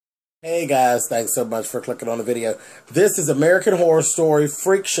Hey guys, thanks so much for clicking on the video. This is American Horror Story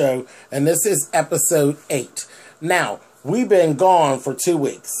Freak Show, and this is episode 8. Now, we've been gone for 2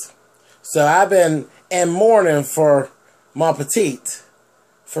 weeks. So I've been in mourning for my petite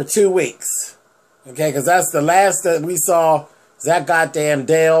for 2 weeks. Okay, because that's the last that we saw. That goddamn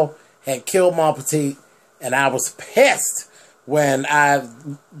Dale had killed my petite, and I was pissed when I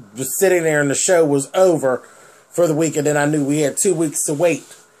was sitting there and the show was over for the week, and then I knew we had 2 weeks to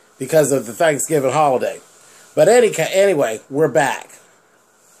wait because of the Thanksgiving holiday. But anyway, we're back.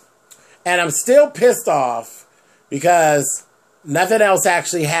 And I'm still pissed off because nothing else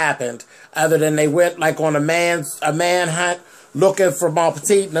actually happened other than they went like on a manhunt looking for Ma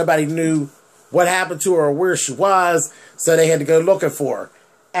Petite. Nobody knew what happened to her or where she was, so they had to go looking for her.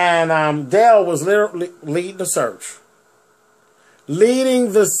 And Dale was literally leading the search.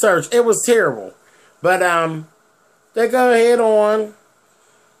 Leading the search. It was terrible. But they go ahead on.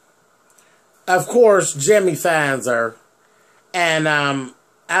 Of course, Jimmy finds her, and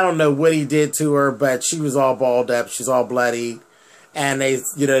I don't know what he did to her, but she was all balled up, she's all bloody, and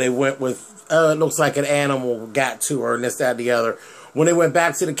they went with, it looks like an animal got to her, and this, that, and the other. When they went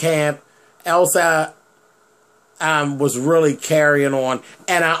back to the camp, Elsa was really carrying on,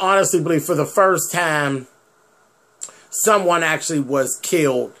 and I honestly believe for the first time, someone actually was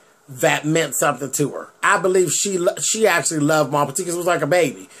killed that meant something to her. I believe she actually loved Mom Petite because it was like a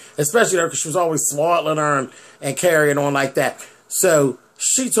baby. Especially her because she was always swaddling her and carrying on like that. So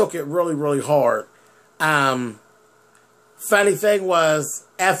she took it really, really hard. Funny thing was,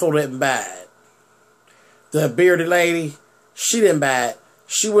 Ethel didn't bite. The bearded lady, she didn't bite.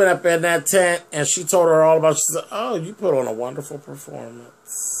 She went up in that tent and she told her all about it. She said, "Oh, you put on a wonderful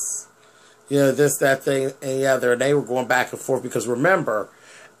performance. You know, this, that, thing, and the other." And they were going back and forth because remember,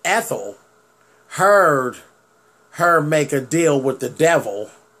 Ethel heard her make a deal with the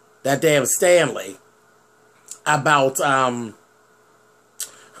devil, that damn Stanley, about,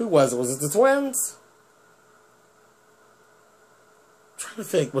 who was it? Was it the twins? I'm trying to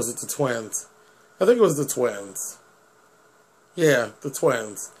think, was it the twins? I think it was the twins. Yeah, the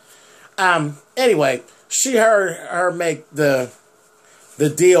twins. Anyway, she heard her make the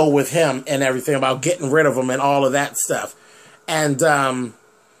deal with him and everything about getting rid of him and all of that stuff. And,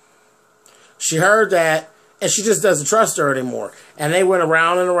 she heard that, and she just doesn't trust her anymore. And they went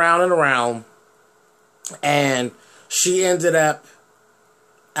around and around and around. And she ended up,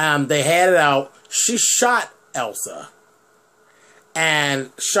 they had it out. She shot Elsa. And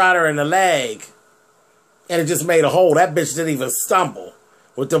shot her in the leg. And it just made a hole. That bitch didn't even stumble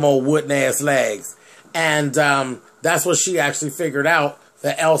with them old wooden-ass legs. And that's what she actually figured out,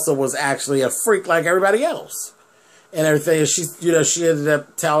 that Elsa was actually a freak like everybody else. And everything, and she ended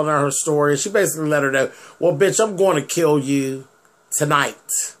up telling her story. And she basically let her know, "Well, bitch, I'm going to kill you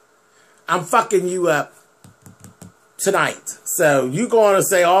tonight. I'm fucking you up tonight. So you going to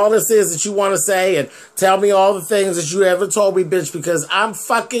say all this is that you want to say and tell me all the things that you ever told me, bitch, because I'm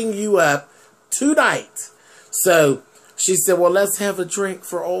fucking you up tonight." So she said, "Well, let's have a drink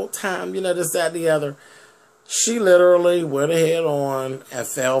for old time, this, that, and the other." She literally went ahead on and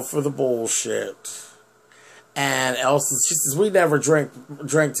fell for the bullshit. And Elsa, she says, "We never drank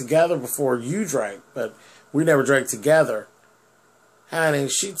together before you drank, but we never drank together." Honey,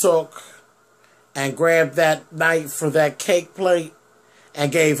 she took and grabbed that knife for that cake plate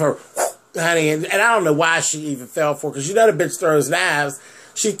and gave her, honey, and I don't know why she even fell for it, because the bitch throws knives.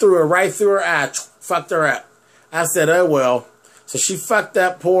 She threw it right through her eye, fucked her up. I said, oh well. So she fucked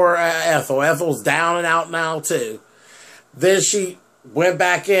up poor Ethel. Ethel's down and out now too. Then she went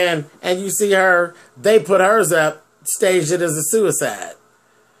back in, and you see her, they put hers up, staged it as a suicide.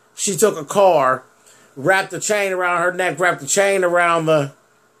 She took a car, wrapped the chain around her neck, wrapped the chain around the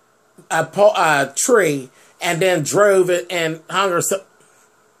tree, and then drove it and hung herself.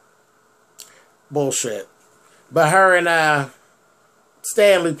 Bullshit. But her and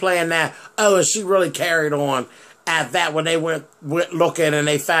Stanley playing that. Oh, and she really carried on at that when they went looking and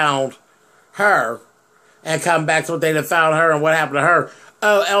they found her. And come back to what they had found her and what happened to her.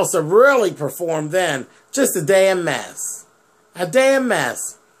 Oh, Elsa really performed then. Just a damn mess. A damn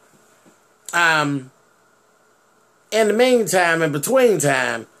mess. In the meantime, in between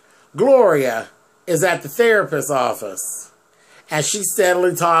time, Gloria is at the therapist's office. And she's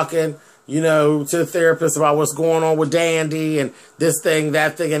steadily talking, to the therapist about what's going on with Dandy and this thing,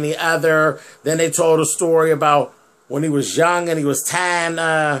 that thing, and the other. Then they told a story about when he was young and he was tying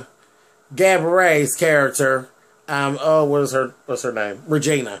Gabourey's character, what's her name?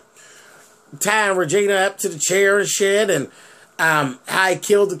 Regina. Tying Regina up to the chair and shit, and how he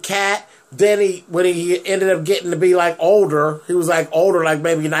killed the cat Then when he ended up getting to be like older, he was like older, like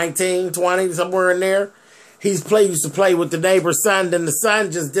maybe 19, 20, somewhere in there. Used to play with the neighbor's son, then the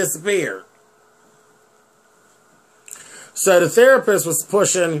son just disappeared. So the therapist was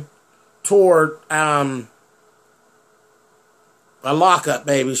pushing toward a lockup,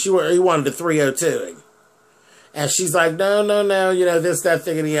 baby. He wanted the 302. And she's like, no, this, that,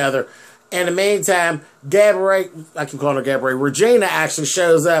 thing, and the other. In the meantime, I keep calling her Gabrielle, Regina actually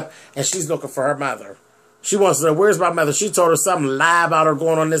shows up, and she's looking for her mother. She wants to know, where's my mother? She told her something lie about her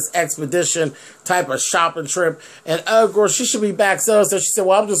going on this expedition type of shopping trip. And, oh, girl, she should be back. So she said,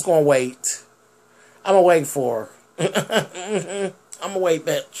 well, I'm just going to wait. I'm going to wait for her. I'm going to wait,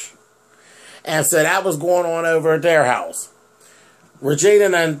 bitch. And so that was going on over at their house. Regina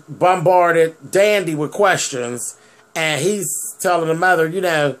then bombarded Dandy with questions. And he's telling the mother,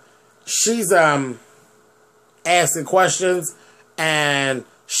 she's asking questions. And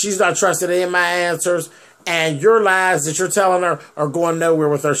she's not trusting in my answers. And your lies that you're telling her are going nowhere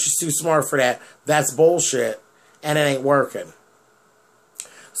with her. She's too smart for that. That's bullshit. And it ain't working.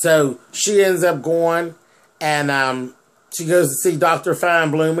 So she ends up going. And she goes to see Dr.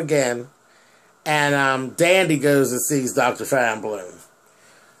 Feinbloom again. And Dandy goes and sees Dr. Feinbloom.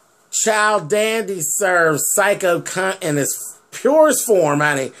 Child, Dandy serves psycho cunt in his purest form,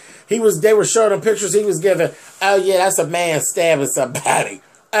 honey. They were showing him pictures he was giving. Oh, yeah, that's a man stabbing somebody.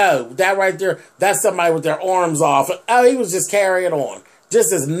 Oh, that right there, that's somebody with their arms off. Oh, he was just carrying on.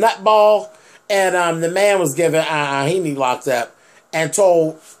 Just his nutball. And the man was given, he need locked up. And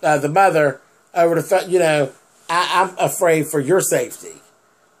told the mother over the phone, I'm afraid for your safety.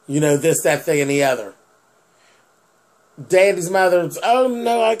 This, that, thing, and the other. Dandy's mother, oh,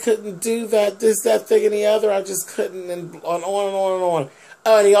 no, I couldn't do that. This, that, thing, and the other. I just couldn't, and on and on and on.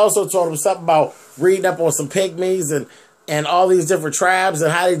 Oh, and he also told him something about reading up on some pygmies and all these different tribes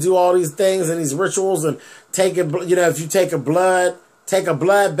and how they do all these things and these rituals and taking, if you take a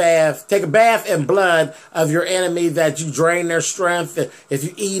bath in blood of your enemy, that you drain their strength. If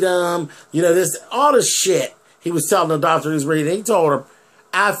you eat them, all this shit. He was telling the doctor he was reading. He told her,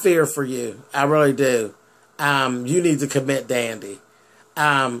 I fear for you. I really do. You need to commit, Dandy.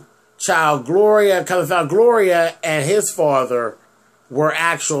 Child, Gloria and his father were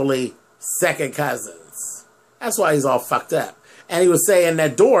actually second cousins. That's why he's all fucked up. And he was saying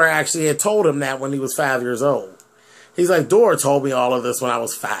that Dora actually had told him that when he was 5 years old. He's like, Dora told me all of this when I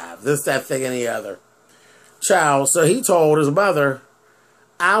was 5. This, that, thing, and the other. Child, so he told his mother,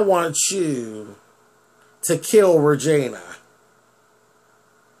 I want you to kill Regina.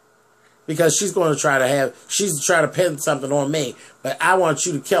 Because she's going to try to pin something on me. But I want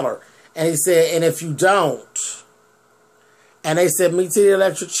you to kill her. And he said, and if you don't, and they sent me to the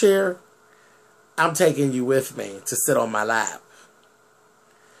electric chair, I'm taking you with me to sit on my lap.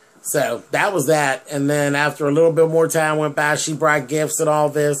 So that was that. And then after a little bit more time went by, she brought gifts and all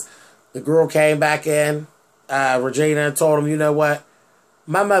this. The girl came back in. Regina told him, you know what?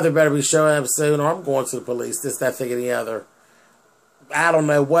 My mother better be showing up soon or I'm going to the police. This, that, thing, and the other. I don't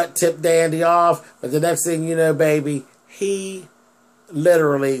know what tipped Dandy off, but the next thing you know, baby, he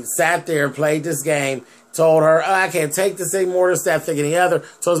literally sat there and played this game, told her, oh, I can't take this anymore, this, that, thing, and the other.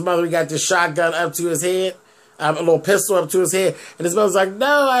 Told his mother he got this shotgun up to his head, a little pistol up to his head, and his mother's like,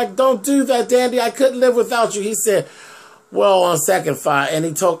 no, I don't do that, Dandy, I couldn't live without you. He said, well, on second thought, and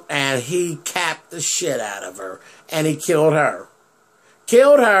he capped the shit out of her, and he killed her.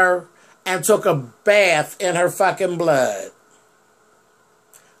 Killed her, and took a bath in her fucking blood.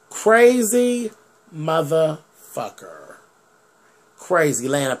 Crazy motherfucker. Crazy,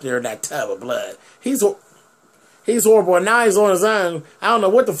 laying up there in that tub of blood. He's horrible, and now he's on his own. I don't know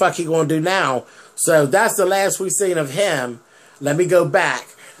what the fuck he's going to do now. So that's the last we've seen of him. Let me go back.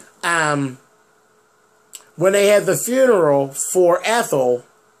 When they had the funeral for Ethel,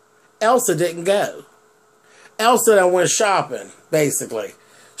 Elsa didn't go. Elsa done went shopping, basically.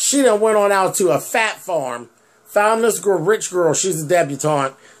 She done went on out to a fat farm. Found this girl, rich girl. She's a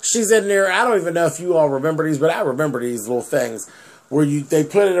debutante. She's in there. I don't even know if you all remember these, but I remember these little things where they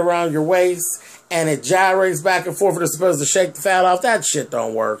put it around your waist and it gyrates back and forth and it's supposed to shake the fat off. That shit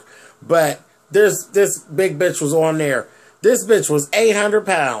don't work. But this big bitch was on there. This bitch was 800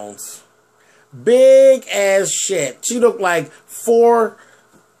 pounds. Big as shit. She looked like 4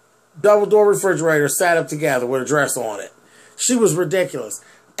 double-door refrigerators sat up together with a dress on it. She was ridiculous.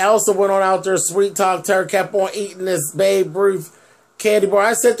 Elsa went on out there, sweet talked her, kept on eating this Babe Ruth candy bar.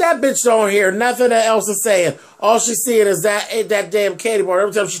 I said, that bitch don't hear nothing that Elsa's saying. All she's seeing is that damn candy bar.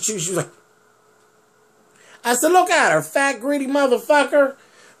 Every time she chews, she's like... I said, look at her, fat, greedy motherfucker.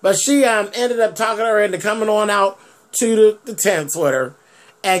 But she ended up talking her into coming on out to the tents with her.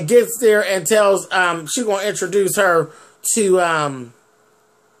 and gets there and tells she gonna introduce her to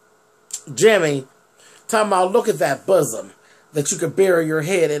Jimmy, talking about, look at that bosom that you could bury your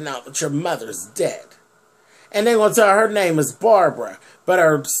head in now that your mother's dead. And they're gonna tell her name is Barbara, but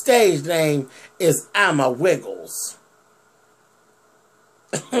her stage name is Amma Wiggles.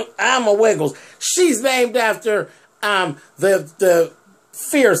 Amma Wiggles. She's named after the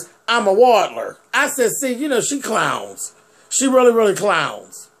fierce Amma Wadler. I said, see, you know, she clowns. She really, really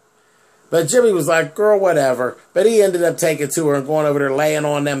clowns. But Jimmy was like, girl, whatever. But he ended up taking to her and going over there laying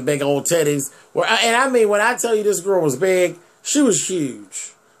on them big old titties. And I mean, when I tell you this girl was big, she was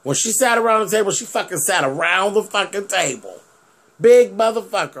huge. When she sat around the table, she fucking sat around the fucking table. Big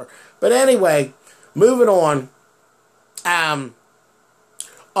motherfucker. But anyway, moving on.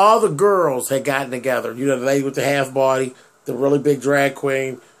 All the girls had gotten together. You know, the lady with the half body, the really big drag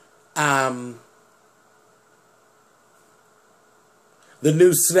queen. The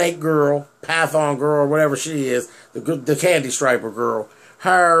new snake girl, Python girl, whatever she is, the candy striper girl,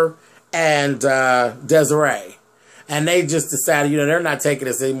 her and Desiree. And they just decided, you know, they're not taking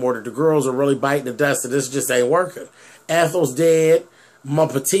this anymore. That the girls are really biting the dust and this just ain't working. Ethel's dead. My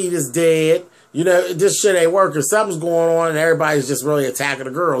Petite is dead. You know, this shit ain't working. Something's going on and everybody's just really attacking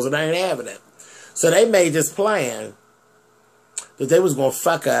the girls and they ain't having it. So they made this plan that they was going to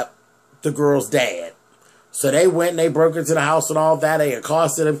fuck up the girl's dad. So they went and they broke into the house and all that. They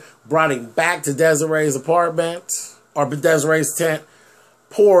accosted him, brought him back to Desiree's apartment, or Desiree's tent,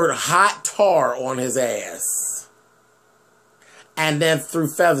 poured hot tar on his ass. And then threw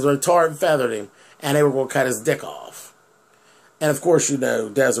feathers, or tarred and feathered him, and they were going to cut his dick off. And of course, you know,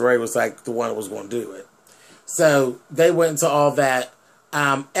 Desiree was like the one that was going to do it. So they went into all that.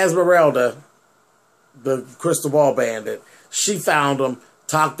 Esmeralda, the crystal ball bandit, she found him,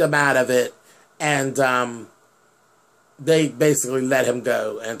 talked him out of it, and they basically let him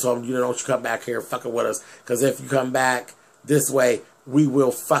go and told him, you know, don't you come back here fucking with us, because if you come back this way, we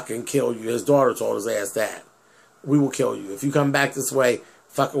will fucking kill you. His daughter told his ass that. We will kill you. If you come back this way,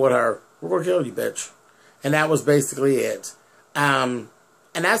 fucking with her, we're going to kill you, bitch. And that was basically it. And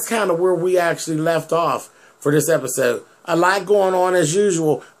that's kind of where we actually left off for this episode. A lot going on as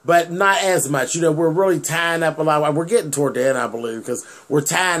usual, but not as much. You know, we're really tying up a lot. We're getting toward the end, I believe, because we're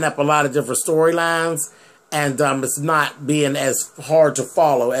tying up a lot of different storylines, and it's not being as hard to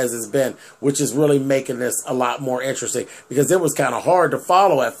follow as it's been, which is really making this a lot more interesting, because it was kind of hard to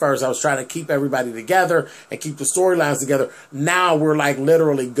follow at first. I was trying to keep everybody together and keep the storylines together. Now we're like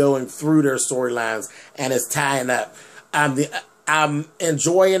literally going through their storylines, and it's tying up. I'm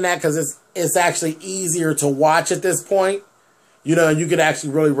enjoying that because it's actually easier to watch at this point. You know, you can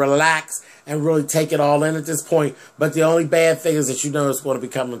actually really relax and really take it all in at this point. But the only bad thing is that you know it's going to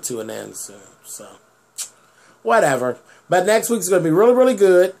be coming to an end soon. So, whatever. But next week's going to be really, really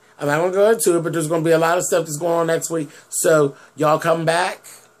good. I'm not going to go into it, but there's going to be a lot of stuff that's going on next week. So, y'all come back,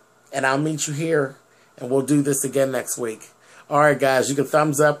 and I'll meet you here, and we'll do this again next week. All right, guys, you can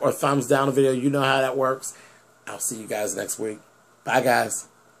thumbs up or thumbs down the video. You know how that works. I'll see you guys next week. Bye, guys.